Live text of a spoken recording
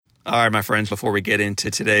All right, my friends, before we get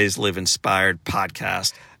into today's Live Inspired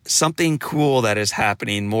podcast, something cool that is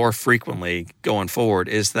happening more frequently going forward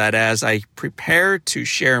is that as I prepare to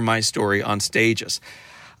share my story on stages,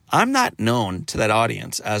 I'm not known to that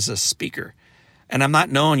audience as a speaker, and I'm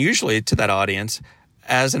not known usually to that audience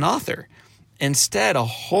as an author. Instead, a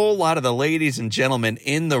whole lot of the ladies and gentlemen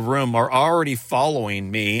in the room are already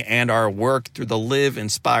following me and our work through the Live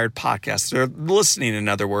Inspired podcast. They're listening, in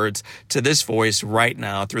other words, to this voice right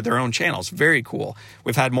now through their own channels. Very cool.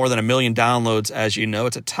 We've had more than 1 million downloads, as you know.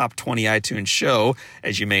 It's a top 20 iTunes show,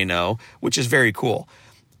 as you may know, which is very cool.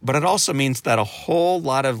 But it also means that a whole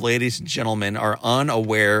lot of ladies and gentlemen are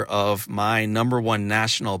unaware of my #1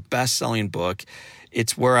 national best-selling book.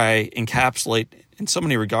 It's where I encapsulate, in so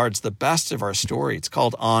many regards, the best of our story. It's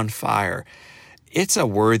called On Fire. It's a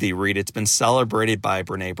worthy read. It's been celebrated by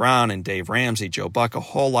Brene Brown and Dave Ramsey, Joe Buck, a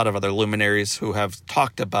whole lot of other luminaries who have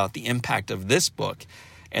talked about the impact of this book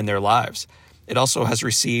in their lives. It also has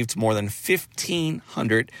received more than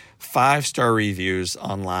 1,500 5-star reviews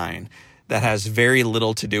online. That has very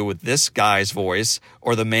little to do with this guy's voice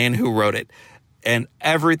or the man who wrote it, and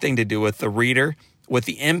everything to do with the reader, with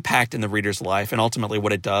the impact in the reader's life, and ultimately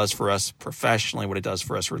what it does for us professionally, what it does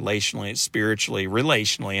for us relationally, spiritually,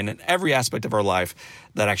 relationally, and in every aspect of our life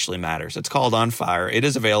that actually matters. It's called On Fire. It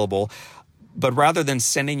is available. But rather than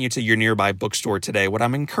sending you to your nearby bookstore today, what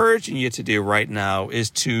I'm encouraging you to do right now is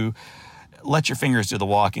to let your fingers do the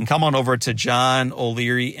walking. Come on over to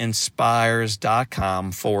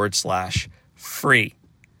johnolearyinspires.com/free.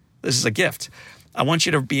 This is a gift. I want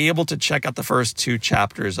you to be able to check out the first 2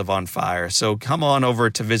 chapters of On Fire. So come on over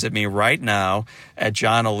to visit me right now at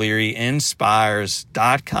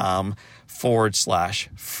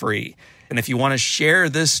johnolearyinspires.com/free. And if you want to share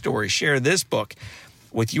this story, share this book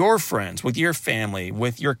with your friends, with your family,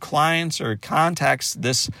 with your clients or contacts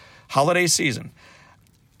this holiday season,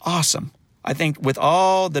 awesome. I think with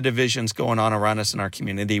all the divisions going on around us in our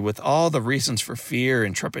community, with all the reasons for fear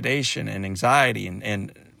and trepidation and anxiety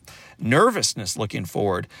and nervousness looking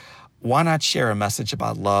forward, why not share a message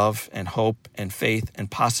about love and hope and faith and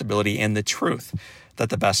possibility and the truth that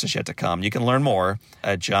the best is yet to come? You can learn more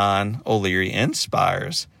at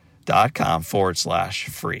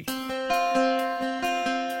johnolearyinspires.com/free.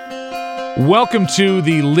 Welcome to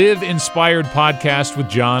the Live Inspired podcast with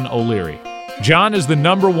John O'Leary. John is the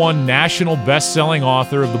 #1 national best-selling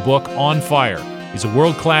author of the book On Fire. He's a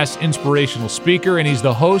world-class inspirational speaker, and he's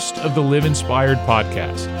the host of the Live Inspired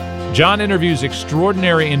podcast. John interviews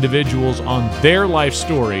extraordinary individuals on their life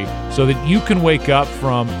story so that you can wake up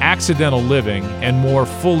from accidental living and more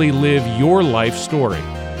fully live your life story.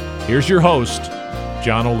 Here's your host,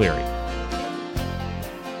 John O'Leary.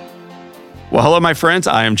 Well, hello, my friends.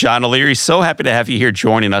 I am John O'Leary. So happy to have you here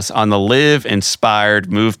joining us on the Live Inspired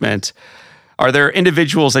movement. Are there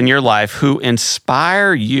individuals in your life who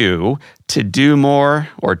inspire you to do more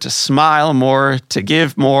or to smile more, to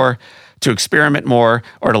give more, to experiment more,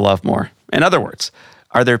 or to love more? In other words,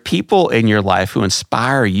 are there people in your life who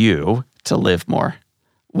inspire you to live more?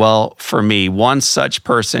 Well, for me, one such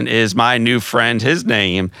person is my new friend. His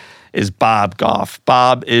name is Bob Goff.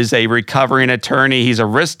 Bob is a recovering attorney. He's a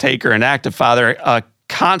risk taker, an active father, a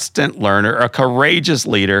constant learner, a courageous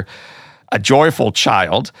leader, a joyful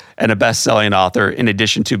child, and a best-selling author, in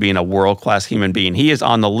addition to being a world-class human being. He is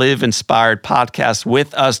on the Live Inspired podcast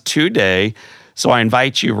with us today. So I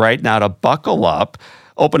invite you right now to buckle up,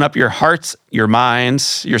 open up your hearts, your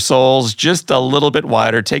minds, your souls just a little bit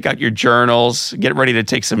wider. Take out your journals, get ready to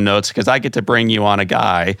take some notes, because I get to bring you on a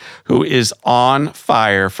guy who is on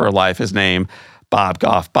fire for life. His name, Bob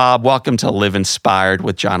Goff. Bob, welcome to Live Inspired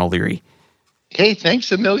with John O'Leary. Hey, thanks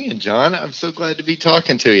a million, John. I'm so glad to be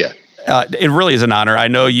talking to you. It really is an honor. I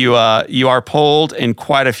know you are pulled in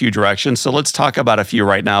quite a few directions, so let's talk about a few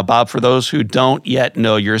right now. Bob, for those who don't yet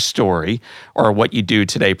know your story or what you do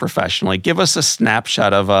today professionally, give us a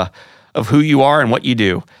snapshot of who you are and what you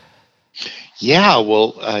do. Yeah,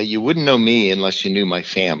 well, you wouldn't know me unless you knew my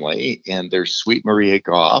family, and there's Sweet Maria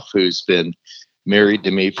Goff, who's been married to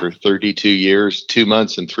me for 32 years, 2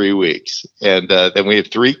 months, and 3 weeks. And then we have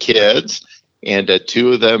 3 kids. And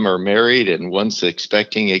 2 of them are married and one's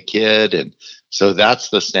expecting a kid. And so that's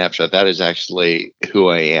the snapshot. That is actually who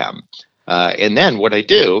I am. And then what I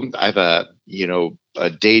do, I have a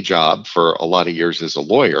day job for a lot of years as a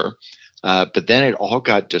lawyer. But then it all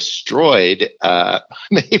got destroyed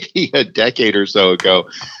maybe a decade or so ago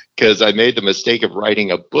because I made the mistake of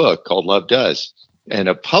writing a book called Love Does. And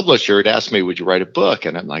a publisher had asked me, would you write a book?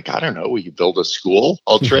 And I'm like, I don't know. Will you build a school?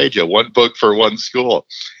 I'll trade you 1 book for 1 school.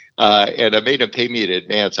 And I made him pay me in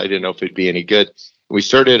advance. I didn't know if it'd be any good. We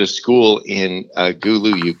started a school in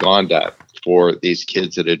Gulu, Uganda for these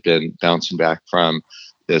kids that had been bouncing back from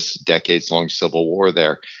this decades-long civil war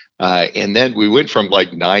there. And then we went from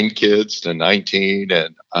like 9 kids to 19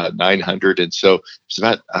 and 900. And so it's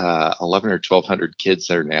about 11 or 1,200 kids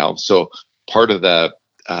there now. So part of the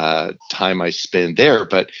time I spend there,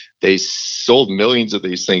 but they sold millions of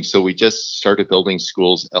these things. So we just started building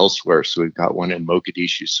schools elsewhere. So we've got one in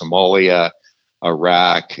Mogadishu, Somalia,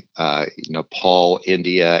 Iraq, Nepal,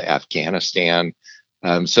 India, Afghanistan.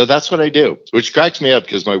 So that's what I do, which cracks me up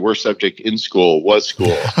because my worst subject in school was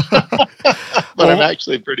school. But I'm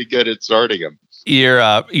actually pretty good at starting them.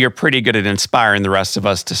 You're pretty good at inspiring the rest of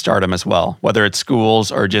us to start them as well, whether it's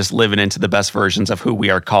schools or just living into the best versions of who we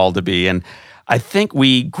are called to be. And I think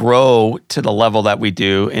we grow to the level that we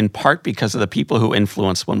do in part because of the people who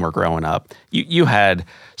influence when we're growing up. You had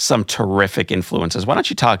some terrific influences. Why don't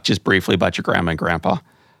you talk just briefly about your grandma and grandpa?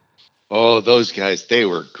 Oh, those guys, they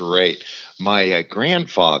were great. My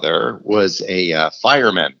grandfather was a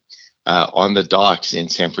fireman on the docks in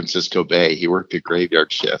San Francisco Bay. He worked a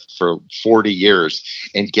graveyard shift for 40 years.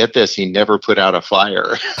 And get this, he never put out a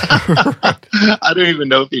fire. I don't even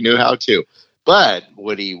know if he knew how to. But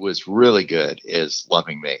what he was really good is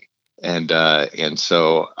loving me. And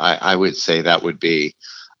so I would say that would be,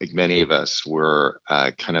 like many of us were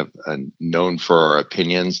kind of known for our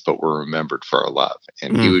opinions, but were remembered for our love.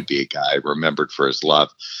 And he would be a guy remembered for his love.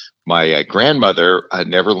 My grandmother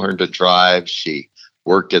never learned to drive. She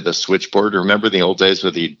worked at the switchboard. Remember the old days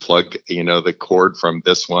where you'd plug, the cord from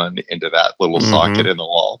this one into that little socket in the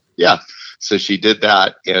wall? Yeah. So she did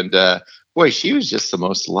that. And boy, she was just the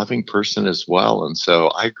most loving person as well. And so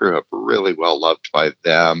I grew up really well loved by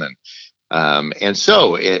them. And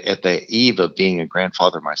so at the eve of being a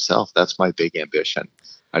grandfather myself, that's my big ambition.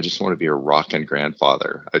 I just want to be a rockin'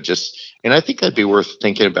 grandfather. And I think that'd be worth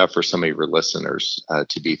thinking about for some of your listeners,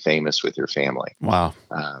 to be famous with your family. Wow.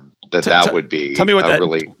 That would be. Tell me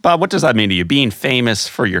Bob, what does that mean to you? Being famous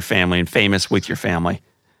for your family and famous with your family?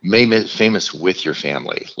 Famous with your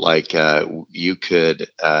family. Like you could,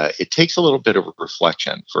 it takes a little bit of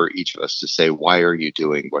reflection for each of us to say, why are you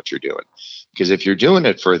doing what you're doing? Because if you're doing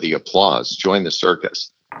it for the applause, join the circus.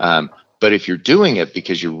 But if you're doing it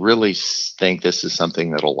because you really think this is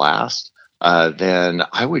something that'll last, then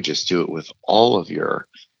I would just do it with all of your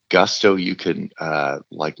gusto you can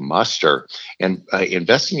muster. And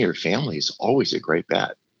investing in your family is always a great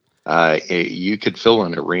bet. You could fill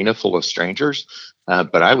an arena full of strangers,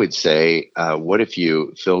 but I would say, what if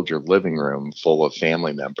you filled your living room full of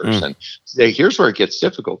family members? And here's where it gets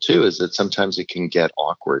difficult too, is that sometimes it can get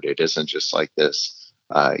awkward. It isn't just like this,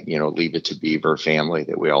 leave it to Beaver family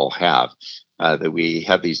that we all have, that we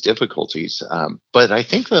have these difficulties. But I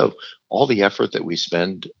think though, all the effort that we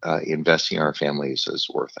spend investing in our families is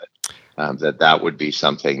worth it. That would be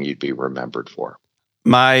something you'd be remembered for.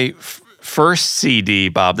 My first CD,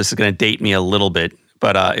 Bob, this is going to date me a little bit,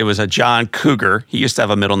 but it was a John Cougar. He used to have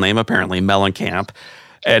a middle name, apparently, Mellencamp.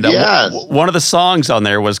 And one of the songs on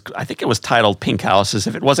there was, I think it was titled Pink Houses.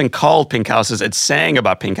 If it wasn't called Pink Houses, it sang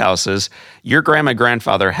about pink houses. Your grandma and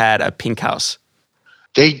grandfather had a pink house.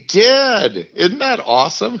 They did. Isn't that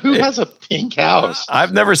awesome? Who has a pink house?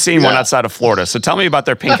 I've never seen one outside of Florida. So tell me about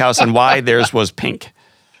their pink house and why theirs was pink.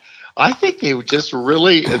 I think they were just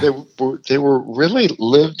really, they were really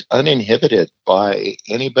lived uninhibited by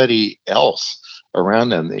anybody else around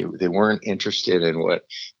them. They weren't interested in what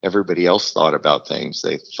everybody else thought about things.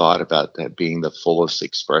 They thought about that being the fullest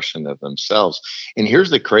expression of themselves. And here's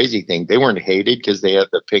the crazy thing. They weren't hated because they had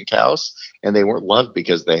the pink house, and they weren't loved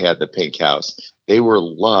because they had the pink house. They were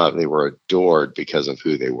loved. They were adored because of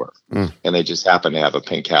who they were. And they just happened to have a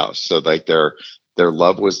pink house. So like their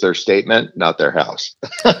love was their statement, not their house.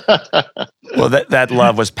 Well, that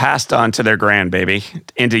love was passed on to their grandbaby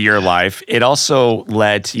into your life. It also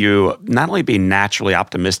led to you not only being naturally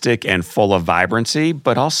optimistic and full of vibrancy,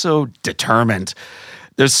 but also determined.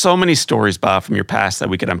 There's so many stories, Bob, from your past that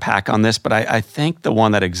we could unpack on this, but I think the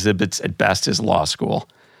one that exhibits it best is law school.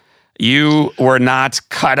 You were not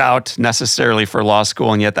cut out necessarily for law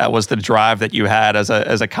school, and yet that was the drive that you had as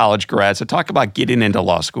a college grad. So talk about getting into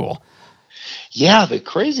law school. Yeah, the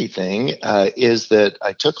crazy thing is that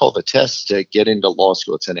I took all the tests to get into law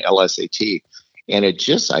school. It's an LSAT,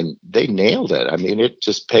 and they nailed it. I mean, it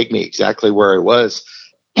just pegged me exactly where I was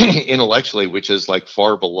intellectually, which is like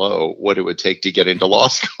far below what it would take to get into law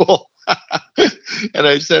school. And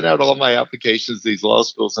I sent out all my applications to these law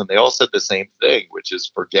schools, and they all said the same thing, which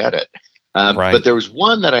is forget it. Right. But there was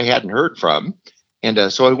one that I hadn't heard from,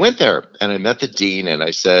 And so I went there and I met the dean and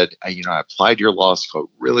I said, I applied to your law school.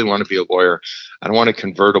 I really want to be a lawyer. I don't want a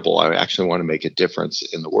convertible. I actually want to make a difference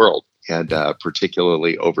in the world, and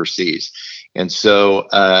particularly overseas. And so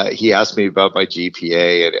he asked me about my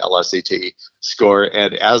GPA and LSAT score.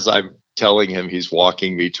 And as I'm telling him, he's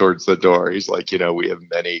walking me towards the door. He's like, we have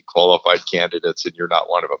many qualified candidates and you're not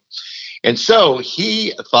one of them. And so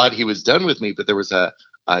he thought he was done with me, but there was a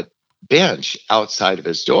bench outside of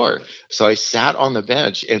his door. So I sat on the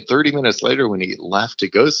bench, and 30 minutes later, when he left to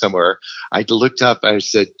go somewhere, I looked up and I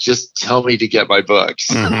said, just tell me to get my books.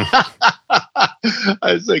 Mm-hmm.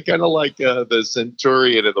 I was like, kind of like the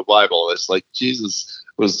centurion in the Bible. It's like Jesus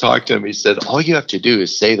was talking to him. He said, all you have to do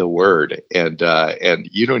is say the word, and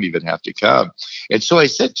you don't even have to come. And so I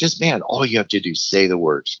said, all you have to do is say the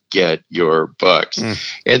words, get your books.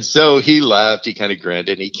 And so he left, he kind of grinned,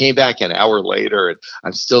 and he came back an hour later, and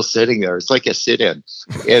I'm still sitting there. It's like a sit-in.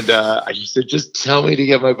 And I said, just tell me to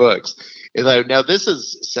get my books. And now this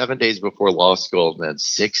is 7 days before law school, and then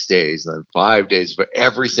 6 days, and then 5 days, but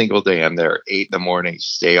every single day I'm there, 8 in the morning,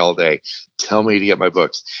 stay all day, tell me to get my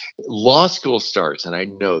books. Law school starts, and I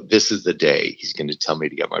know this is the day he's going to tell me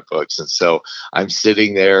to get my books. And so I'm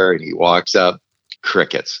sitting there, and he walks up,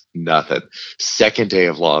 crickets, nothing. Second day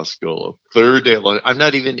of law school, third day of law, I'm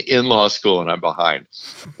not even in law school, and I'm behind.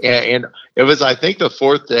 And it was, I think, the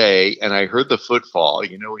fourth day, and I heard the footfall,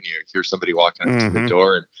 when you hear somebody walking up to the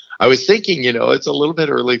door, and I was thinking, it's a little bit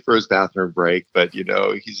early for his bathroom break, but, he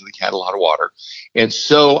had a lot of water. And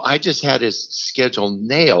so I just had his schedule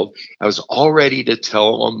nailed. I was all ready to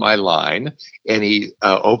tell him my line. And he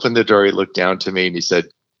opened the door. He looked down to me and he said,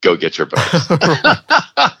 go get your books.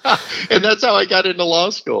 And that's how I got into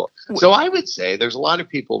law school. So I would say there's a lot of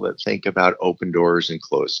people that think about open doors and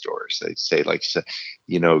closed doors. They say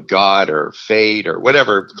God or fate or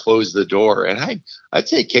whatever, close the door. And I'd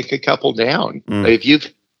say kick a couple down. If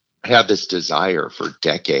you've had this desire for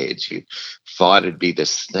decades, you thought it'd be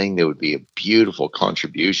this thing that would be a beautiful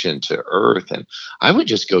contribution to Earth, and I would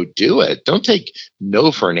just go do it. Don't take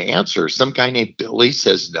no for an answer. Some guy named Billy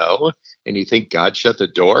says no, and you think God shut the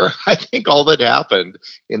door. I think all that happened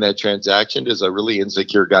in that transaction is a really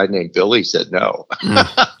insecure guy named Billy said no.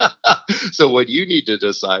 So what you need to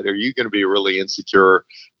decide, are you going to be a really insecure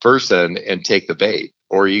person and take the bait,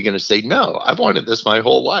 or are you going to say, no, I've wanted this my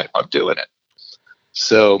whole life, I'm doing it?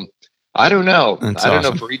 So I don't know. That's I don't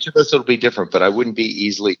awesome. know. For each of us, it'll be different, but I wouldn't be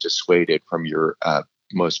easily dissuaded from your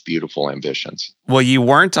most beautiful ambitions. Well, you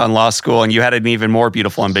weren't on law school, and you had an even more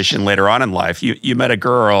beautiful ambition later on in life. You met a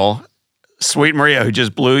girl, Sweet Maria, who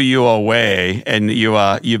just blew you away, and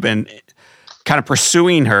you've been kind of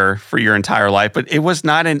pursuing her for your entire life. But it was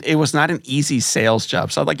not an easy sales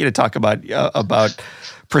job. So I'd like you to talk about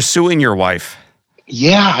pursuing your wife.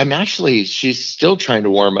 Yeah, she's still trying to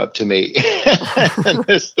warm up to me.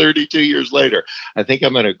 This 32 years later, I think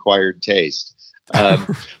I'm an acquired taste. But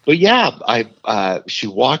yeah, she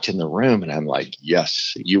walked in the room and I'm like,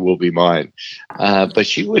 yes, you will be mine. But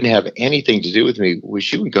she wouldn't have anything to do with me.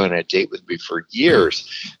 She would go on a date with me for years.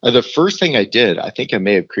 The first thing I did, I think I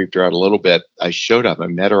may have creeped her out a little bit. I showed up, I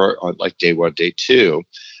met her on like day one, day two.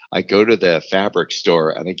 I go to the fabric store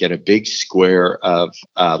and I get a big square of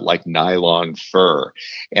like nylon fur,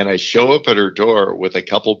 and I show up at her door with a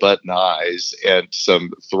couple button eyes and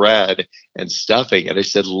some thread and stuffing. And I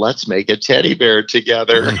said, let's make a teddy bear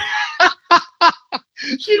together.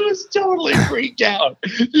 She was totally freaked out.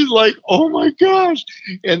 She's like, oh my gosh.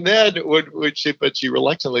 And then but she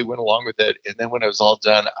reluctantly went along with it. And then when it was all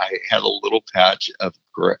done, I had a little patch of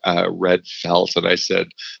red felt and I said,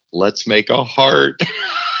 let's make a heart.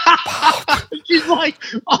 She's like,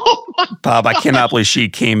 oh my Bob, I cannot believe she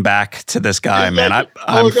came back to this guy, man.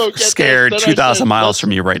 I'm scared 2,000 miles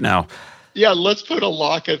from you right now. Yeah, let's put a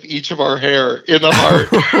lock of each of our hair in the heart.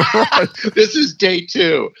 This is day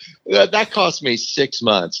two. That cost me 6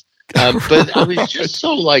 months. But I was just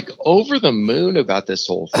so like over the moon about this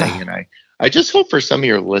whole thing. And I just hope for some of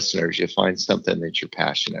your listeners, you find something that you're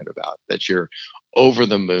passionate about, that you're over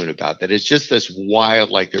the moon about, that it's just this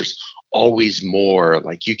wild, like there's always more,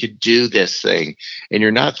 like you could do this thing. And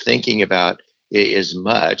you're not thinking about it as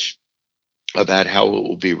much about how it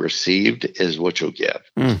will be received as what you'll give.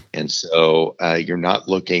 And so you're not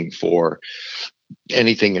looking for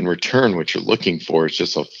anything in return. What you're looking for is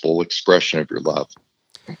just a full expression of your love.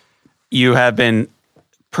 You have been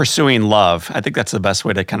pursuing love. I think that's the best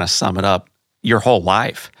way to kind of sum it up, your whole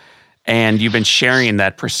life. And you've been sharing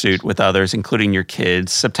that pursuit with others, including your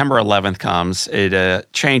kids. September 11th comes.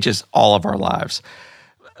 It changes all of our lives.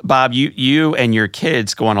 Bob, you and your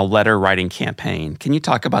kids go on a letter writing campaign. Can you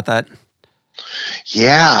talk about that?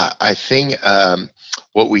 Yeah, I think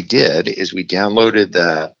what we did is we downloaded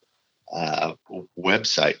the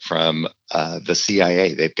website from the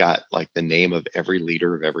CIA. They've got like the name of every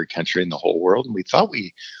leader of every country in the whole world. And we thought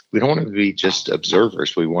we don't want to be just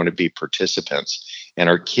observers. We want to be participants. And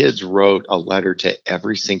our kids wrote a letter to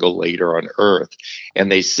every single leader on earth.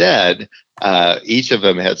 And they said, each of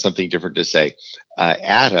them had something different to say.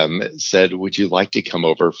 Adam said, would you like to come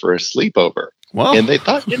over for a sleepover? Well, and they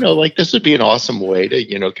thought, like this would be an awesome way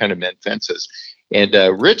to, kind of mend fences. And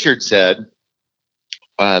Richard said,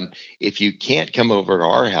 if you can't come over to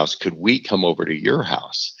our house, could we come over to your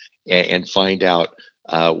house and find out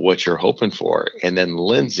what you're hoping for? And then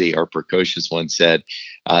Lindsay, our precocious one, said,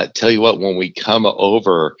 tell you what, when we come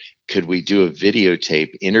over, could we do a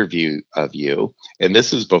videotape interview of you? And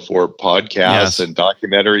this is before podcasts and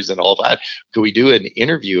documentaries and all that. Could we do an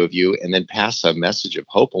interview of you and then pass a message of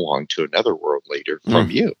hope along to another world leader from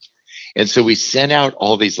you? And so we sent out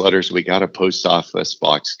all these letters. We got a post office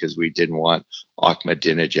box because we didn't want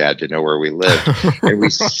Ahmadinejad to know where we lived. And we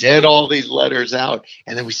sent all these letters out.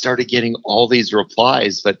 And then we started getting all these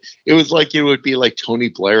replies. But it was like, it would be like Tony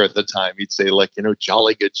Blair at the time. He'd say like,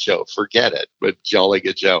 jolly good show. Forget it, but jolly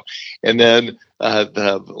good show. And then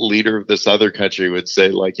the leader of this other country would say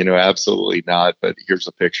like, absolutely not. But here's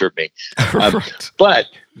a picture of me. But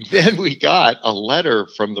then we got a letter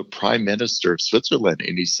from the Prime Minister of Switzerland,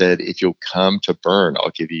 and he said, "If you'll come to Bern,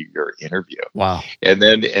 I'll give you your interview." Wow! And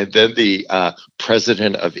then the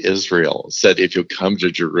President of Israel said, "If you'll come to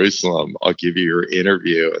Jerusalem, I'll give you your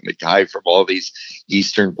interview." And the guy from all these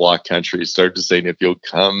Eastern Bloc countries started saying, "If you'll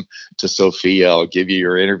come to Sofia, I'll give you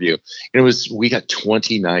your interview." And we got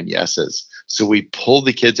 29 yeses. So we pulled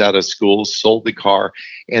the kids out of school, sold the car,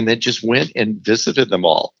 and then just went and visited them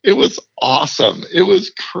all. It was awesome. It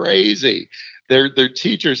was crazy. Their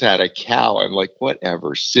teachers had a cow. I'm like,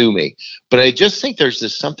 whatever, sue me. But I just think there's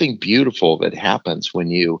this something beautiful that happens when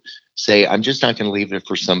you say, I'm just not going to leave it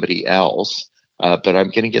for somebody else, but I'm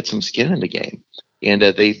going to get some skin in the game. And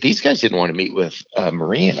these guys didn't want to meet with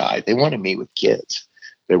Marie and I. They want to meet with kids.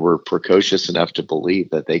 They were precocious enough to believe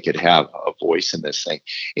that they could have a voice in this thing.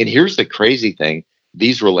 And here's the crazy thing.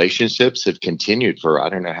 These relationships have continued for, I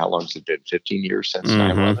don't know how long it's been, 15 years since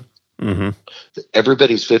 9/11. Mm-hmm.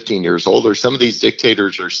 Everybody's 15 years older. Some of these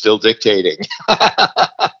dictators are still dictating.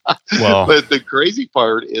 Well, but the crazy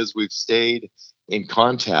part is we've stayed in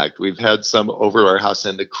contact. We've had some over our house.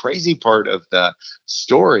 And the crazy part of the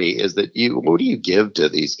story is that what do you give to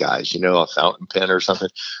these guys? A fountain pen or something.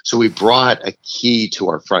 So we brought a key to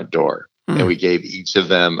our front door and we gave each of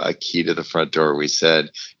them a key to the front door. We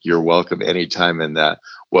said, you're welcome anytime. And that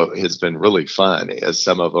what has been really fun is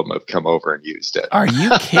some of them have come over and used it. Are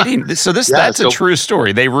you kidding? So that's a true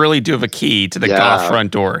story. They really do have a key to the golf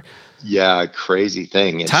front door. Yeah, crazy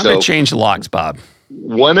thing. And time to change the locks, Bob.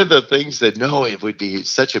 One of the things that, it would be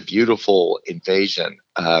such a beautiful invasion.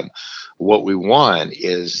 What we want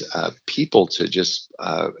is people to just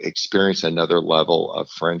experience another level of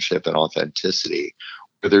friendship and authenticity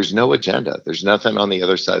where there's no agenda. There's nothing on the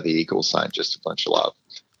other side of the equal sign, just a bunch of love.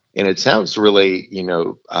 And it sounds really,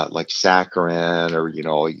 like saccharine or,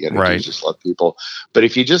 all you got to do is just love people. But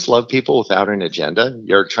if you just love people without an agenda,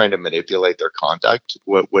 you're trying to manipulate their conduct,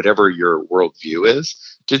 whatever your worldview is,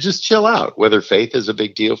 to just chill out. Whether faith is a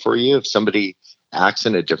big deal for you, if somebody acts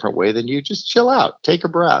in a different way than you, just chill out, take a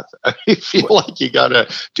breath. If you feel like you got to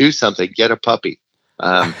do something, get a puppy.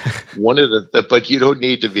 But you don't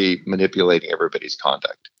need to be manipulating everybody's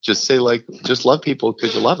conduct. Just say just love people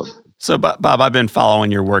because you love them. So, Bob, I've been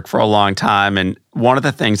following your work for a long time, and one of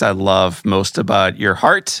the things I love most about your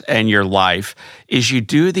heart and your life is you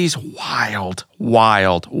do these wild,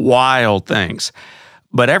 wild, wild things.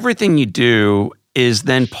 But everything you do is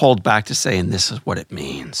then pulled back to saying, this is what it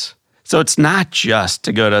means. So it's not just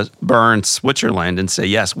to go to Bern, Switzerland and say,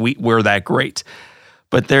 yes, we're that great.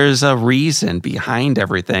 But there's a reason behind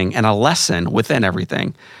everything and a lesson within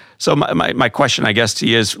everything. So my question, I guess, to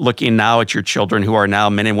you is looking now at your children who are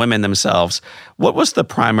now men and women themselves, what was the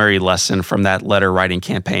primary lesson from that letter writing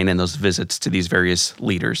campaign and those visits to these various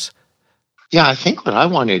leaders? Yeah, I think what I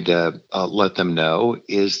wanted to let them know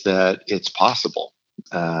is that it's possible,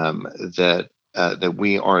 that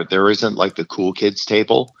there isn't like the cool kids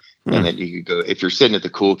table. And then you could go, if you're sitting at the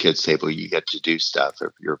cool kids table, you get to do stuff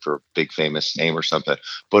if you're for a big famous name or something.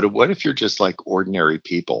 But what if you're just like ordinary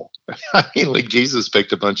people? I mean, like Jesus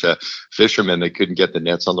picked a bunch of fishermen that couldn't get the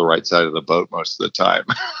nets on the right side of the boat most of the time.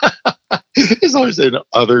 It's always the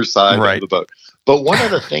other side of the boat. But one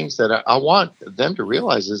of the things that I want them to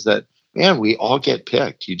realize is that, man, we all get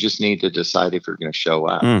picked. You just need to decide if you're going to show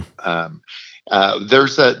up.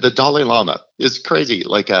 There's the Dalai Lama. It's crazy.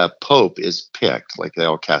 Like a pope is picked, like they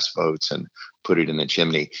all cast votes and put it in the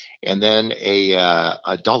chimney. And then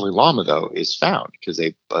a Dalai Lama, though, is found because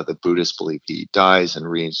the Buddhists believe he dies and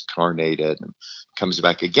reincarnated and comes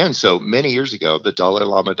back again. So many years ago, the Dalai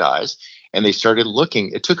Lama dies, and they started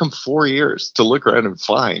looking. It took them 4 years to look around and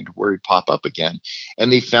find where he'd pop up again.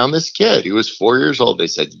 And they found this kid. He was 4 years old. They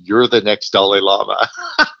said, "You're the next Dalai Lama."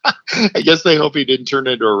 I guess they hope he didn't turn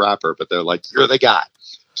into a rapper, but they're like, "You're the guy."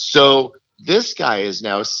 So this guy is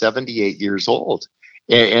now 78 years old.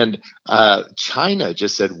 And China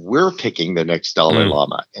just said, "We're picking the next Dalai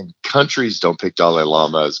Lama." And countries don't pick Dalai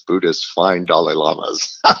Lamas. Buddhists find Dalai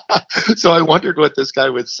Lamas. So I wondered what this guy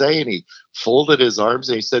would say. And he folded his arms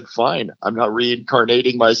and he said, "Fine, I'm not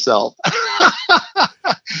reincarnating myself."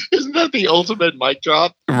 Isn't that the ultimate mic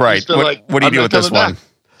drop? Right. What do you do with this one?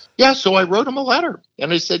 Yeah, so I wrote him a letter.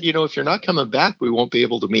 And I said, if you're not coming back, we won't be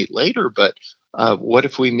able to meet later. But what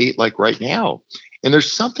if we meet like right now? And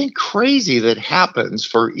there's something crazy that happens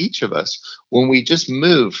for each of us when we just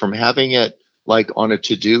move from having it like on a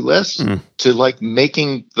to-do list to like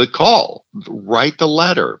making the call, write the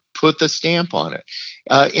letter, put the stamp on it.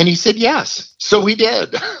 And he said yes. So we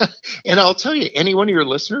did. And I'll tell you, any one of your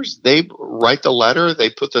listeners, they write the letter,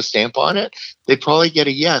 they put the stamp on it, they probably get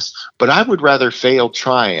a yes. But I would rather fail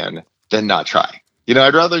trying than not try.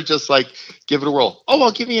 I'd rather just like give it a whirl. Oh,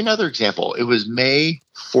 I'll give you another example. It was May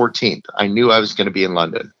 14th. I knew I was going to be in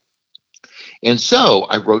London. And so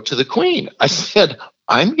I wrote to the Queen. I said,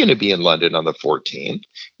 "I'm going to be in London on the 14th.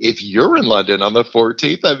 If you're in London on the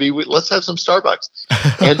 14th, let's have some Starbucks."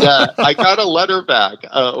 And I got a letter back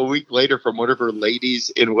a week later from one of her ladies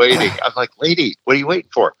in waiting. I'm like, "Lady, what are you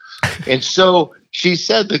waiting for?" And so she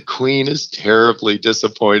said the Queen is terribly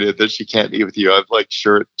disappointed that she can't meet with you. I'm like,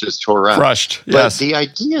 sure, it just tore up. Crushed, But yes. the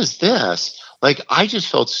idea is this, like, I just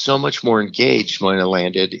felt so much more engaged when I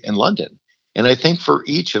landed in London. And I think for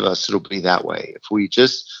each of us, it'll be that way. If we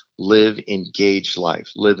just live engaged life,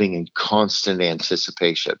 living in constant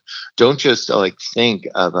anticipation, don't just like think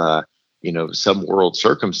of some world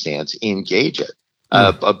circumstance, engage it.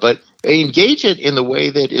 But engage it in the way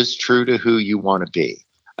that is true to who you want to be.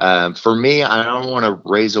 For me, I don't want to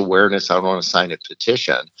raise awareness. I don't want to sign a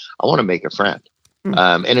petition. I want to make a friend.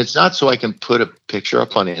 And it's not so I can put a picture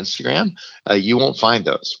up on Instagram. You won't find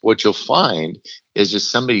those. What you'll find is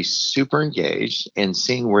just somebody super engaged and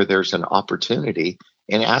seeing where there's an opportunity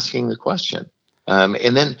and asking the question.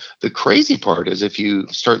 And then the crazy part is if you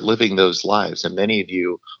start living those lives, and many of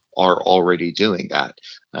you are already doing that,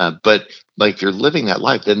 but like if you're living that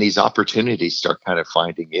life, then these opportunities start kind of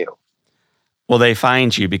finding you. Well, they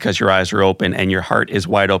find you because your eyes are open and your heart is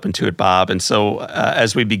wide open to it, Bob. And so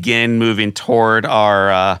as we begin moving toward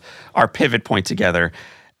our pivot point together,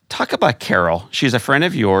 talk about Carol. She's a friend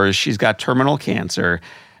of yours. She's got terminal cancer,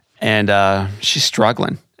 and she's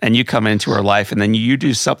struggling. And you come into her life, and then you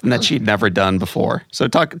do something that she'd never done before. So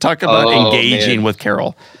talk about engaging with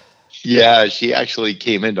Carol. Yeah, she actually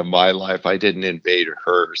came into my life. I didn't invade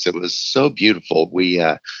hers. It was so beautiful. We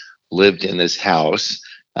lived in this house.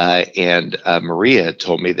 And Maria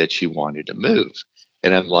told me that she wanted to move.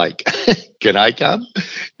 And I'm like, "Can I come?"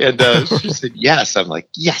 And she said, "Yes." I'm like,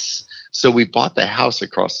 "Yes." So we bought the house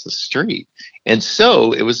across the street. And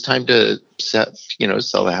so it was time to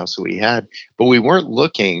sell the house that we had. But we weren't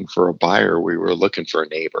looking for a buyer. We were looking for a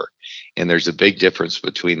neighbor. And there's a big difference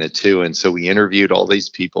between the two. And so we interviewed all these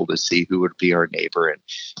people to see who would be our neighbor. And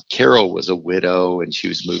Carol was a widow, and she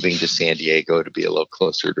was moving to San Diego to be a little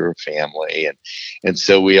closer to her family. And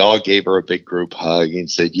so we all gave her a big group hug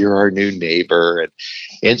and said, "You're our new neighbor."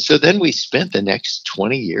 And so then we spent the next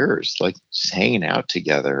 20 years like just hanging out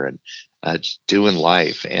together and doing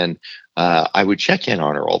life. And I would check in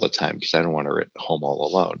on her all the time because I don't want her at home all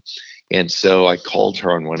alone. And so I called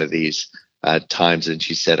her on one of these times, and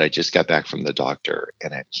she said, "I just got back from the doctor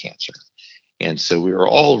and I have cancer." And so we were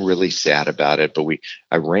all really sad about it, but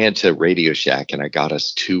I ran to Radio Shack and I got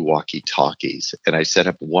us 2 walkie-talkies, and I set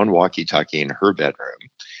up one walkie-talkie in her bedroom,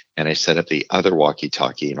 and I set up the other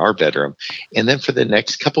walkie-talkie in our bedroom. And then for the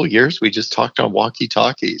next couple of years, we just talked on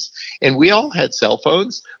walkie-talkies. And we all had cell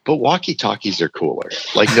phones, but walkie-talkies are cooler.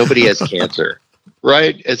 Like nobody has cancer,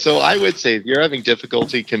 right? And so I would say if you're having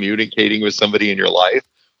difficulty communicating with somebody in your life,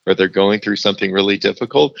 or they're going through something really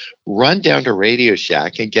difficult, run down to Radio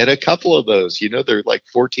Shack and get a couple of those. They're like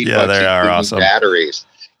 $14 bucks. They are awesome. Batteries.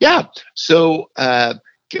 Yeah. So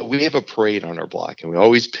we have a parade on our block, and we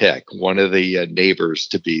always pick one of the neighbors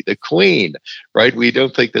to be the queen, right? We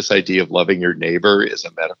don't think this idea of loving your neighbor is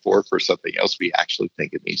a metaphor for something else. We actually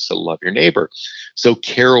think it means to love your neighbor. So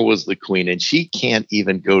Carol was the queen, and she can't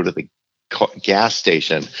even go to the gas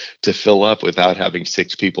station to fill up without having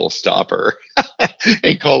 6 people stop her.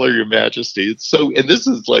 and call her Your Majesty. And this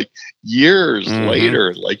is like years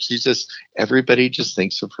later, like everybody just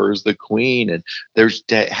thinks of her as the queen. And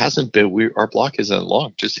hasn't been, our block isn't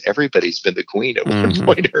long, just everybody's been the queen at one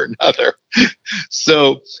point or another.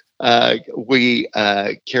 So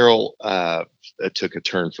Carol took a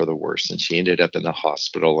turn for the worse, and she ended up in the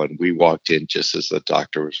hospital, and we walked in just as the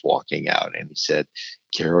doctor was walking out, and he said,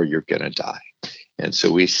 "Carol, you're going to die." And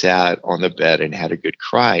so we sat on the bed and had a good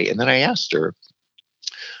cry. And then I asked her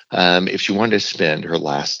if she wanted to spend her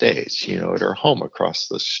last days, at her home across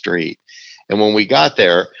the street. And when we got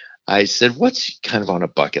there, I said, "What's kind of on a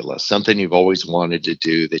bucket list? Something you've always wanted to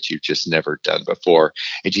do that you've just never done before?"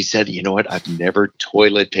 And she said, "You know what? I've never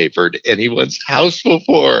toilet papered anyone's house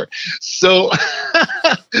before." So,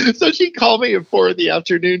 so she called me at 4 p.m.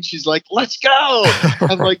 She's like, "Let's go."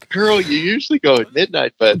 I'm like, "Girl, you usually go at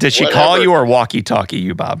midnight, but..." Did she call you or walkie-talkie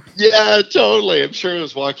you, Bob? Yeah, totally. I'm sure it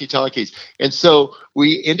was walkie-talkies. And so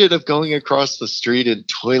we ended up going across the street and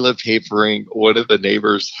toilet papering one of the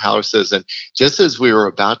neighbors' houses. And just as we were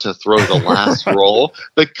about to throw the last roll,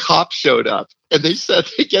 the cops showed up. And they said,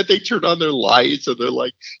 they turned on their lights, and they're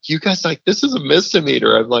like, "You guys, like, this is a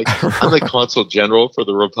misdemeanor." I'm like, "I'm the consul general for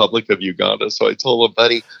the Republic of Uganda." So I told him,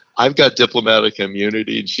 "Buddy, I've got diplomatic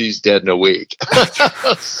immunity, and she's dead in a week.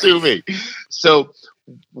 Sue me." So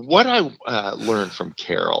what I learned from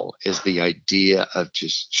Carol is the idea of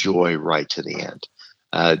just joy right to the end.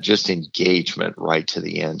 Just engagement right to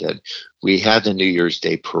the end. And we had the New Year's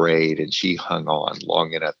Day parade, and she hung on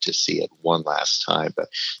long enough to see it one last time, but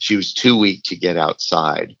she was too weak to get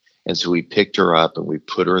outside. And so we picked her up and we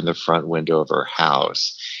put her in the front window of her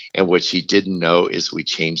house. And what she didn't know is we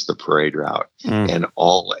changed the parade route, and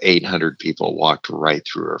all 800 people walked right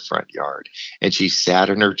through her front yard. And she sat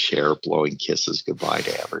in her chair blowing kisses goodbye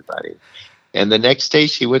to everybody. And the next day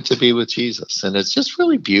she went to be with Jesus. And it's just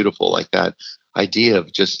really beautiful, like that idea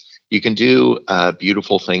of just, you can do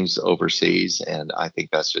beautiful things overseas, and I think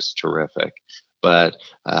that's just terrific. But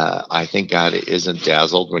I think God isn't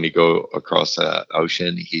dazzled when you go across an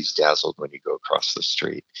ocean. He's dazzled when you go across the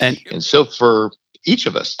street. And so for each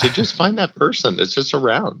of us to just find that person that's just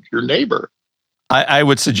around, your neighbor. I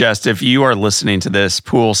would suggest, if you are listening to this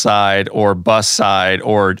poolside or bus side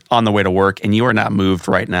or on the way to work and you are not moved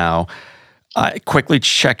right now, quickly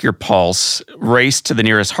check your pulse, race to the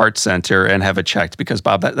nearest heart center and have it checked, because,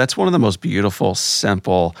 Bob, that's one of the most beautiful,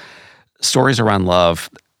 simple stories around love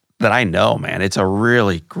that I know, man. It's a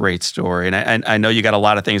really great story. And I know you got a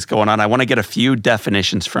lot of things going on. I want to get a few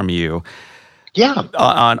definitions from you. Yeah.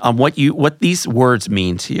 On what these words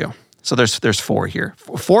mean to you. So there's 4 here.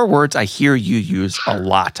 4 words I hear you use a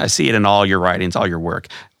lot. I see it in all your writings, all your work.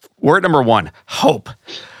 Word number 1, hope.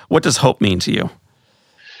 What does hope mean to you?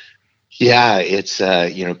 Yeah, it's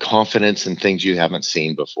confidence in things you haven't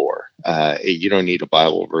seen before. You don't need a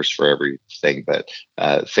Bible verse for everything, but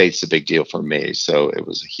faith's a big deal for me. So it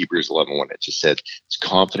was Hebrews 11 when it just said it's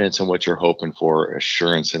confidence in what you're hoping for,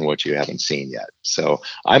 assurance in what you haven't seen yet. So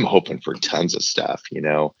I'm hoping for tons of stuff,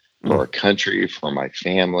 for our country, for my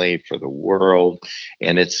family, for the world,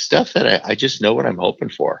 and it's stuff that I just know what I'm hoping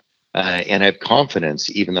for. And I have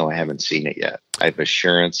confidence even though I haven't seen it yet. I have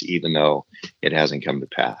assurance even though it hasn't come to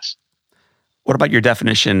pass. What about your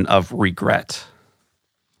definition of regret?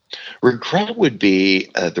 Regret would be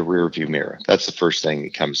the rearview mirror. That's the first thing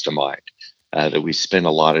that comes to mind. That we spend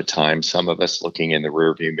a lot of time, some of us, looking in the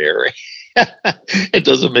rearview mirror. It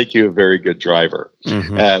doesn't make you a very good driver.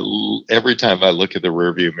 Every time I look at the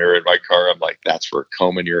rearview mirror in my car, I'm like, that's for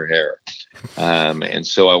combing your hair. And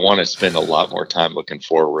so I want to spend a lot more time looking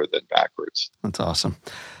forward than backwards. That's awesome.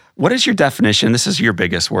 What is your definition? This is your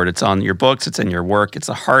biggest word. It's on your books. It's in your work. It's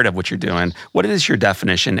the heart of what you're doing. What is your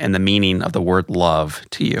definition and the meaning of the word love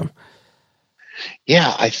to you?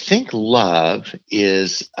 Yeah, I think love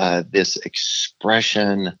is this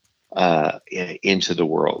expression into the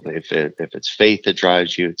world. If it's faith that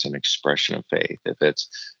drives you, it's an expression of faith. If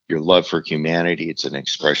it's your love for humanity, it's an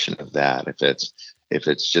expression of that. If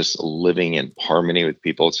it's just living in harmony with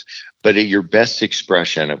people, but your best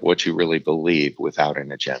expression of what you really believe without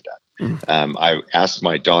an agenda. I asked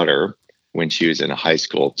my daughter when she was in high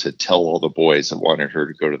school to tell all the boys that wanted her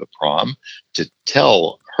to go to the prom, to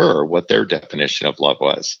tell her what their definition of love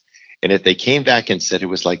was. And if they came back and said it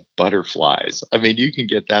was like butterflies, I mean, you can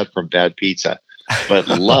get that from bad pizza. But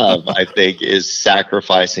love, I think, is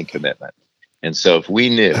sacrifice and commitment. And so if we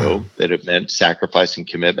knew that it meant sacrifice and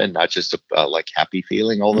commitment, not just a like happy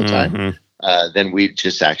feeling all the time, then we'd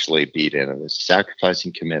just actually beat into this sacrifice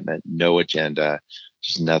and commitment, no agenda,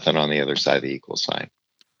 just nothing on the other side of the equal sign.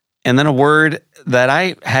 And then a word that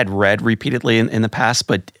I had read repeatedly in the past,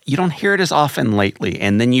 but you don't hear it as often lately.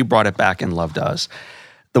 And then you brought it back and Love does.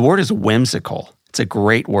 The word is whimsical. It's a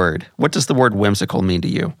great word. What does the word whimsical mean to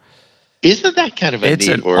you? Isn't that kind of a It's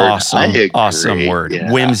neat an word? awesome word.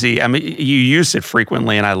 Yeah. Whimsy. I mean, you use it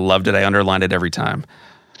frequently, and I loved it. I underlined it every time.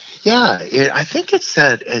 Yeah, I think it's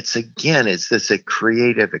this a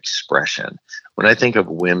creative expression. When I think of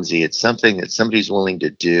whimsy, it's something that somebody's willing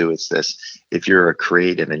to do. It's this, if you're a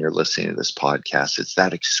creative and you're listening to this podcast, it's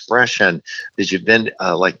that expression that you've been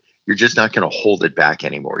you're just not going to hold it back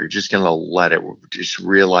anymore. You're just going to let it, just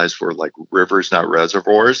realize we're like rivers, not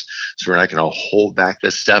reservoirs. So we're not going to hold back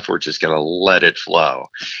this stuff. We're just going to let it flow.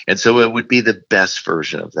 And so it would be the best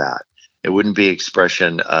version of that. It wouldn't be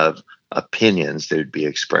expression of opinions. They would be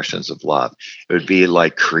expressions of love. It would be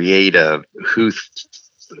like creative. Who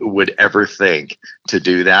would ever think to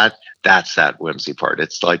do that? That's that whimsy part.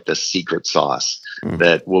 It's like the secret sauce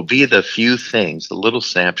that will be the few things, the little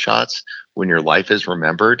snapshots when your life is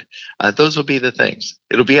remembered. Those will be the things.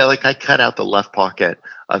 It'll be like I cut out the left pocket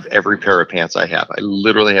of every pair of pants I have. I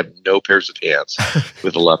literally have no pairs of pants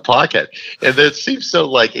with a left pocket. And it seems so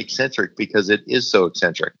like eccentric because it is so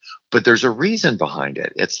eccentric. But there's a reason behind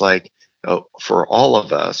it. It's like, for all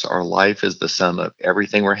of us, our life is the sum of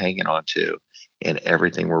everything we're hanging on to and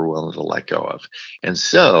everything we're willing to let go of. And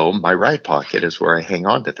so my right pocket is where I hang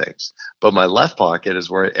on to things. But my left pocket is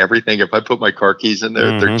where everything, if I put my car keys in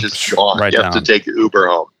there, they're just gone. Right You have to take Uber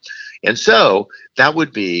home. And so that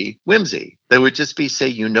would be whimsy. That would just be, say,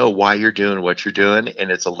 you know why you're doing what you're doing, and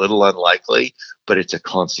it's a little unlikely, but it's a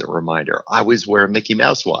constant reminder. I always wear a Mickey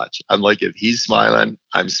Mouse watch. I'm like, if he's smiling,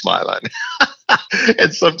 I'm smiling.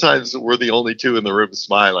 And sometimes we're the only two in the room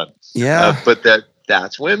smiling. Yeah. But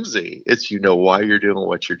that's whimsy. It's, you know why you're doing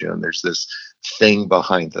what you're doing. There's this thing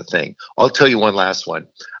behind the thing. I'll tell you one last one.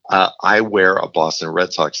 I wear a Boston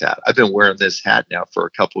Red Sox hat. I've been wearing this hat now for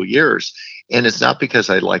a couple years, and it's not because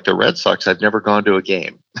I like the Red Sox. I've never gone to a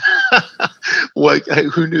game.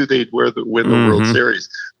 Who knew they'd win the World Series?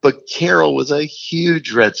 But Carol was a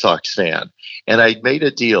huge Red Sox fan, and I made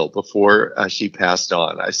a deal before she passed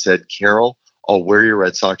on. I said, Carol, I'll wear your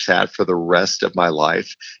Red Sox hat for the rest of my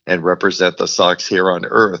life and represent the Sox here on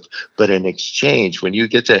earth. But in exchange, when you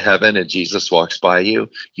get to heaven and Jesus walks by you,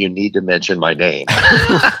 you need to mention my name.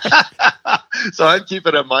 So I'm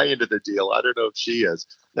keeping on my end of the deal. I don't know if she is.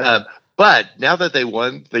 But now that they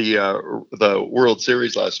won the World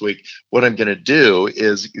Series last week, what I'm going to do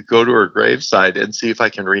is go to her graveside and see if I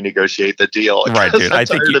can renegotiate the deal. Right, dude. I'm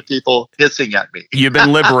tired of people hissing at me. You've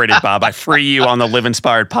been liberated, Bob. I free you on the Live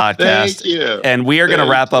Inspired podcast. Thank you. And we are going to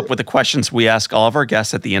wrap up with the questions we ask all of our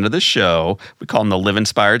guests at the end of the show. We call them the Live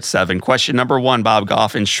Inspired 7. Question number 1, Bob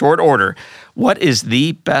Goff, in short order. What is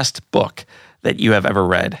the best book that you have ever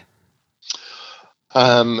read?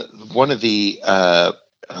 One of the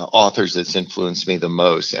authors that's influenced me the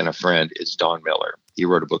most, and a friend, is Don Miller. He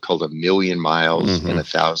wrote a book called A Million Miles in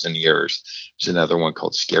 1,000 Years. There's another one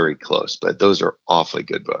called Scary Close, but those are awfully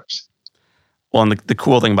good books. Well, and the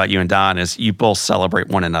cool thing about you and Don is you both celebrate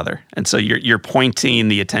one another. And so you're pointing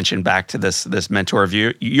the attention back to this mentor of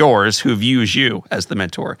yours who views you as the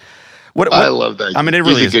mentor. What I love that. I mean, it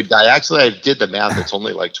really is a good guy. Actually, I did the math. It's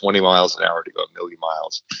only like 20 miles an hour to go 1,000,000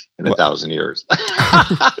 miles in 1,000 years.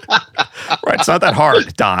 Right. It's not that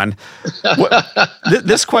hard, Don.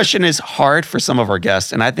 This question is hard for some of our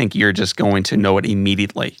guests, and I think you're just going to know it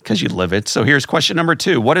immediately because you live it. So here's question number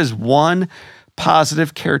 2. What is one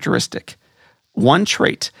positive characteristic, one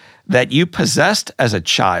trait that you possessed as a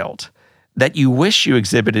child that you wish you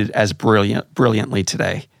exhibited as brilliantly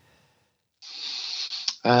today?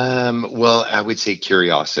 Well, I would say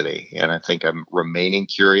curiosity, and I think I'm remaining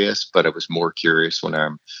curious, but I was more curious when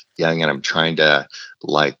I'm young, and I'm trying to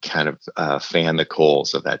fan the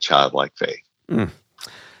coals of that childlike faith.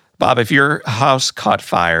 Bob, if your house caught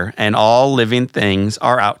fire and all living things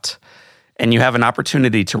are out, and you have an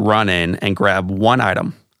opportunity to run in and grab one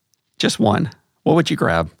item, just one, what would you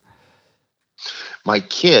grab? My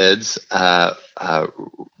kids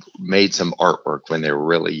made some artwork when they were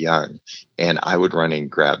really young, and I would run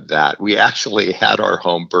and grab that. We actually had our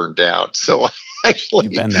home burned down, so I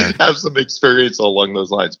actually have some experience along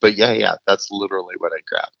those lines. But yeah, that's literally what I'd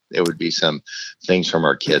grab. It would be some things from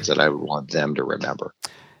our kids that I would want them to remember.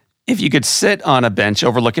 If you could sit on a bench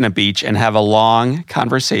overlooking a beach and have a long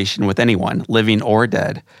conversation with anyone, living or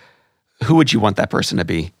dead, who would you want that person to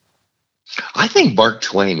be? I think Mark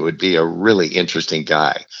Twain would be a really interesting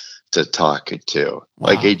guy to talk to.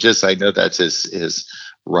 Wow. I know that's his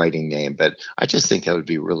writing name, but I just think that would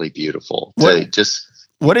be really beautiful to just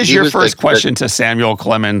What is He your was first question to Samuel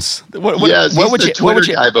Clemens? What yes, what he's would the you Twitter what would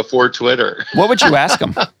you guy before Twitter. what would you ask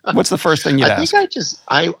him? What's the first thing you'd I ask?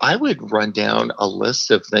 think I would run down a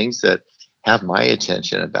list of things that have my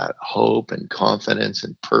attention about hope and confidence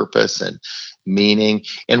and purpose and meaning.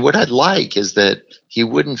 And what I'd like is that he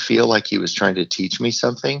wouldn't feel like he was trying to teach me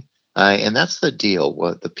something. And that's the deal.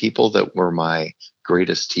 What the people that were my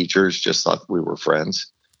greatest teachers just thought we were friends.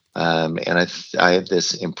 And I have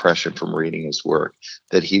this impression from reading his work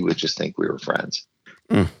that he would just think we were friends.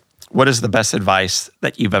 What is the best advice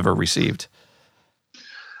that you've ever received?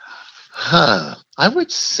 I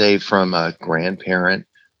would say from a grandparent,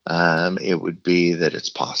 it would be that it's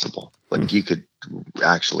possible. Like you could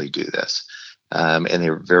actually do this. And they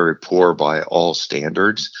were very poor by all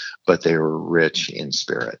standards, but they were rich in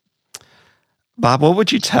spirit. Bob, what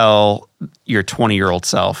would you tell your 20-year-old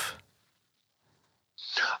self?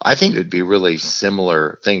 I think it would be really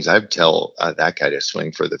similar things. I'd tell that guy to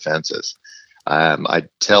swing for the fences. I'd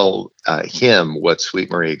tell him what Sweet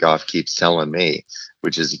Maria Goff keeps telling me,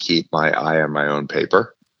 which is to keep my eye on my own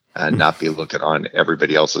paper and not be looking on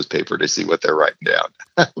everybody else's paper to see what they're writing down.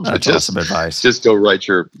 That's awesome advice. Just go write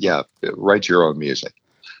your own music.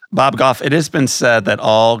 Bob Goff, it has been said that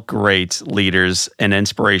all great leaders and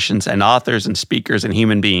inspirations and authors and speakers and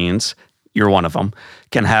human beings, you're one of them,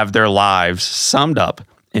 can have their lives summed up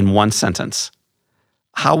in one sentence.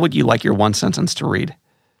 How would you like your one sentence to read?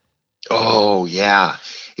 Oh, yeah.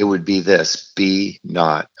 It would be this: be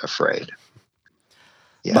not afraid.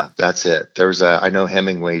 Yeah, that's it. I know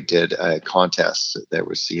Hemingway did a contest that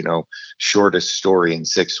was, shortest story in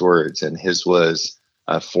 6 words, and his was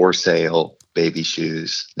for sale, baby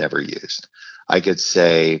shoes, never used. I could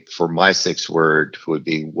say for my 6th word would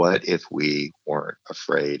be, what if we weren't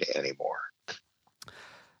afraid anymore?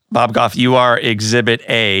 Bob Goff, you are exhibit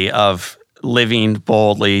A of living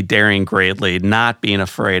boldly, daring greatly, not being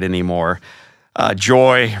afraid anymore.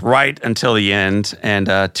 Joy right until the end, and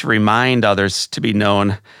to remind others to be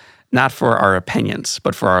known not for our opinions,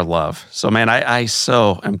 but for our love. So, man, I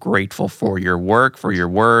so am grateful for your work, for your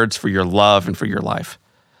words, for your love, and for your life.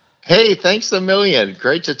 Hey, thanks a million.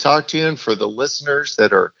 Great to talk to you. And for the listeners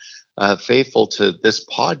that are faithful to this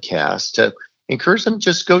podcast, to encourage them,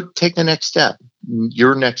 just go take the next step,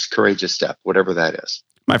 your next courageous step, whatever that is.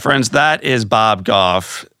 My friends, that is Bob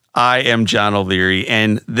Goff. I am John O'Leary,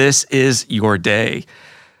 and this is your day.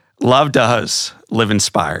 Love does live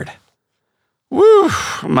inspired. Woo,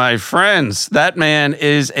 my friends, that man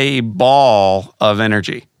is a ball of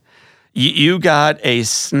energy. You got a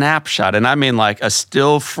snapshot, and I mean like a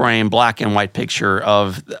still frame, black and white picture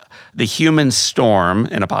of the human storm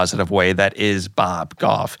in a positive way that is Bob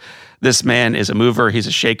Goff. This man is a mover, he's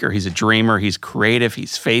a shaker, he's a dreamer, he's creative,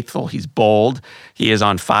 he's faithful, he's bold, he is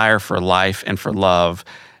on fire for life and for love.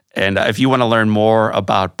 And if you want to learn more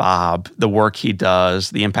about Bob, the work he does,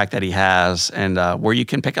 the impact that he has, and where you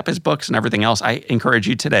can pick up his books and everything else, I encourage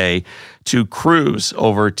you today to cruise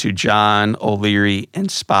over to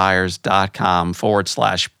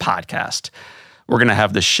johnolearyinspires.com/podcast. We're going to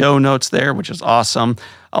have the show notes there, which is awesome.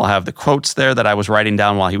 I'll have the quotes there that I was writing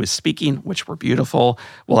down while he was speaking, which were beautiful.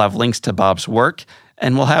 We'll have links to Bob's work,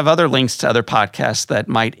 and we'll have other links to other podcasts that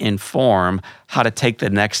might inform how to take the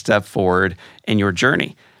next step forward in your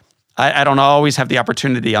journey. I don't always have the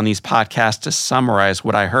opportunity on these podcasts to summarize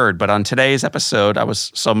what I heard, but on today's episode, I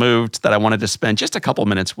was so moved that I wanted to spend just a couple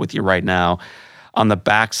minutes with you right now on the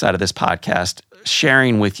backside of this podcast,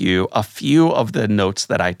 sharing with you a few of the notes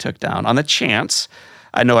that I took down on the chance.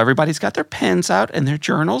 I know everybody's got their pens out and their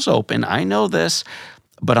journals open. I know this,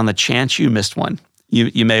 but on the chance you missed one,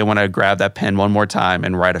 you may want to grab that pen one more time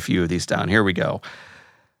and write a few of these down. Here we go.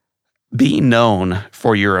 Be known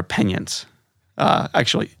for your opinions.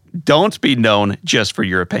 Actually, don't be known just for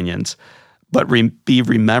your opinions, but be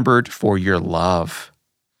remembered for your love.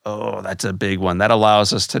 Oh, that's a big one. That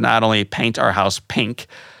allows us to not only paint our house pink,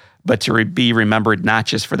 but to be remembered not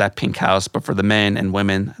just for that pink house, but for the men and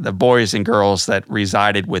women, the boys and girls that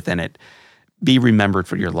resided within it. Be remembered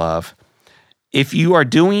for your love. If you are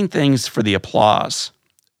doing things for the applause,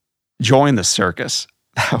 join the circus.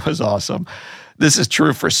 That was awesome. This is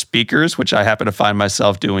true for speakers, which I happen to find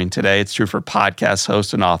myself doing today. It's true for podcast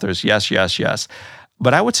hosts and authors. Yes, yes, yes.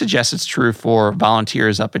 But I would suggest it's true for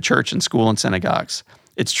volunteers up at church and school and synagogues.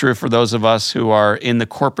 It's true for those of us who are in the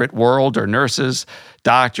corporate world, or nurses,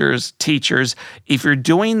 doctors, teachers. If you're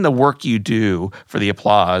doing the work you do for the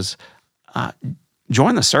applause,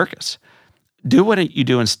 join the circus. Do what you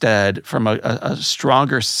do instead from a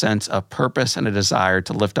stronger sense of purpose and a desire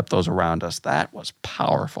to lift up those around us. That was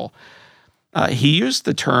powerful. He used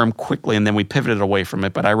the term quickly, and then we pivoted away from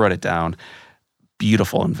it, but I wrote it down.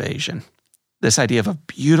 Beautiful invasion. this idea of a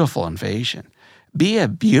beautiful invasion. Be a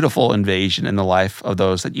beautiful invasion in the life of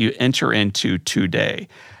those that you enter into today.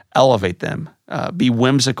 Elevate them. Be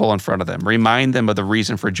whimsical in front of them. Remind them of the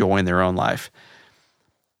reason for joy in their own life.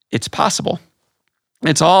 It's possible.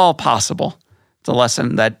 It's all possible. It's a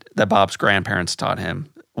lesson that Bob's grandparents taught him,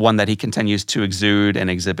 one that he continues to exude and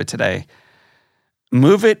exhibit today.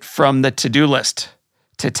 Move it from the to-do list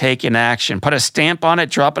to take in action. Put a stamp on it,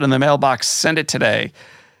 drop it in the mailbox, send it today.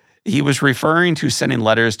 He was referring to sending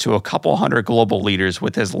letters to a couple hundred global leaders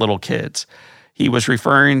with his little kids. He was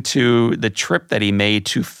referring to the trip that he made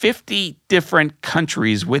to 50 different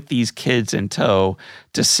countries with these kids in tow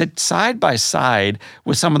to sit side by side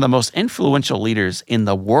with some of the most influential leaders in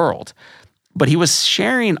the world. But he was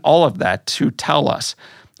sharing all of that to tell us,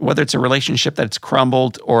 whether it's a relationship that's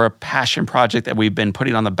crumbled or a passion project that we've been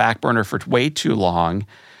putting on the back burner for way too long,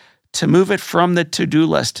 to move it from the to-do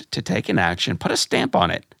list to take an action, put a stamp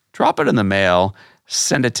on it, drop it in the mail,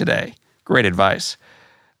 send it today. Great advice.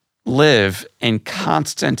 Live in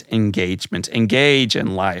constant engagement. Engage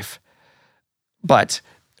in life. But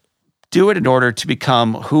do it in order to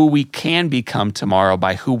become who we can become tomorrow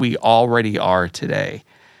by who we already are today.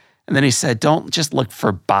 And then he said, don't just look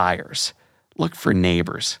for buyers. Look for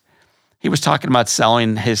neighbors. He was talking about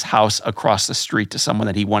selling his house across the street to someone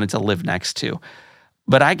that he wanted to live next to.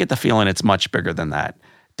 But I get the feeling it's much bigger than that.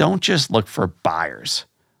 Don't just look for buyers.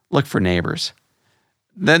 Look for neighbors.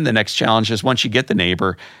 Then the next challenge is once you get the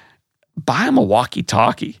neighbor, buy him a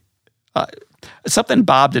walkie-talkie. Something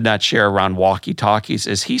Bob did not share around walkie-talkies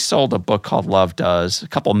is he sold a book called Love Does. A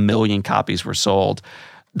couple million copies were sold.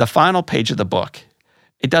 The final page of the book,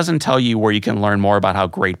 it doesn't tell you where you can learn more about how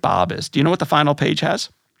great Bob is. Do you know what the final page has?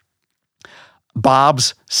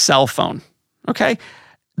 Bob's cell phone. Okay?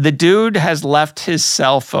 The dude has left his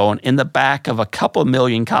cell phone in the back of a couple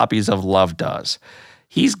million copies of Love Does.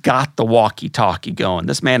 He's got the walkie-talkie going.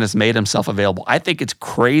 This man has made himself available. I think it's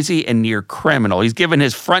crazy and near criminal. He's given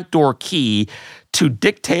his front door key to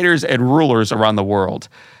dictators and rulers around the world.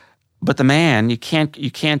 But the man, you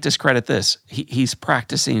can't discredit this. He's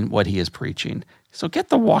practicing what he is preaching. So get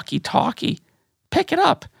the walkie-talkie. Pick it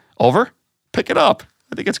up. Over. Pick it up.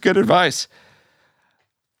 I think it's good advice.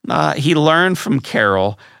 He learned from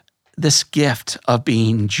Carol this gift of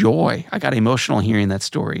being joy. I got emotional hearing that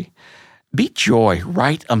story. Be joy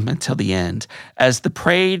right up until the end. As the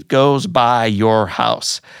parade goes by your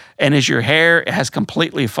house, and as your hair has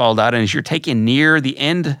completely fallen out, and as you're taking near the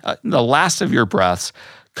end, the last of your breaths,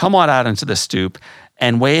 come on out into the stoop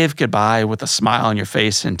and wave goodbye with a smile on your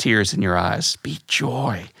face and tears in your eyes. Be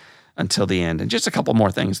joy until the end. And just a couple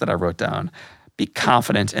more things that I wrote down. Be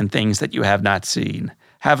confident in things that you have not seen.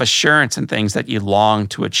 Have assurance in things that you long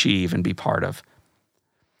to achieve and be part of.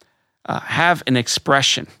 Have an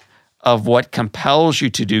expression of what compels you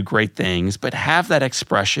to do great things, but have that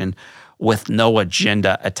expression with no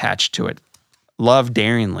agenda attached to it. Love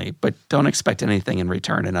daringly, but don't expect anything in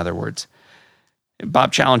return, in other words.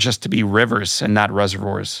 Bob challenged us to be rivers and not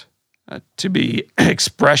reservoirs, to be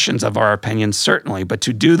expressions of our opinions, certainly, but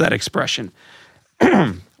to do that expression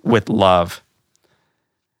with love.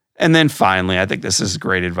 And then finally, I think this is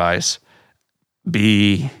great advice.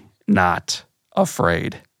 Be not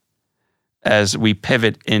afraid. As we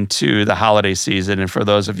pivot into the holiday season, and for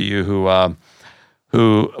those of you who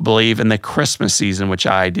believe in the Christmas season, which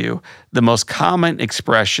I do, the most common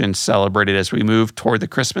expression celebrated as we move toward the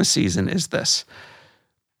Christmas season is this: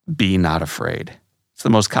 be not afraid. It's the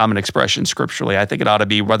most common expression scripturally. I think it ought to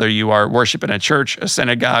be, whether you are worshiping a church, a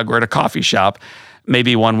synagogue, or at a coffee shop,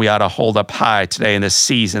 maybe one we ought to hold up high today in this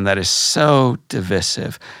season that is so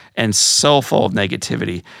divisive and so full of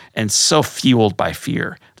negativity and so fueled by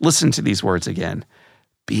fear. Listen to these words again.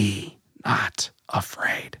 Be not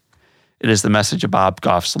afraid. It is the message of Bob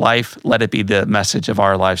Goff's life. Let it be the message of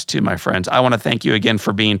our lives too, my friends. I want to thank you again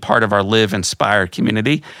for being part of our Live Inspired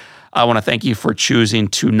community. I want to thank you for choosing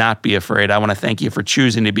to not be afraid. I want to thank you for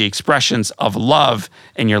choosing to be expressions of love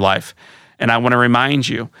in your life. And I want to remind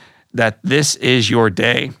you that this is your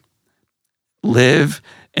day. Live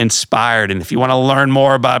inspired. And if you want to learn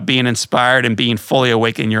more about being inspired and being fully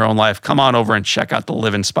awake in your own life, come on over and check out the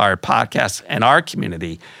Live Inspired podcast and our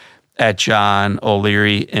community at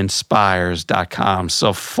JohnO'LearyInspires.com.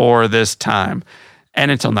 So for this time, and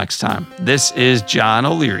until next time, this is John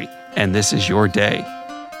O'Leary, and this is your day.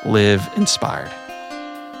 Live inspired.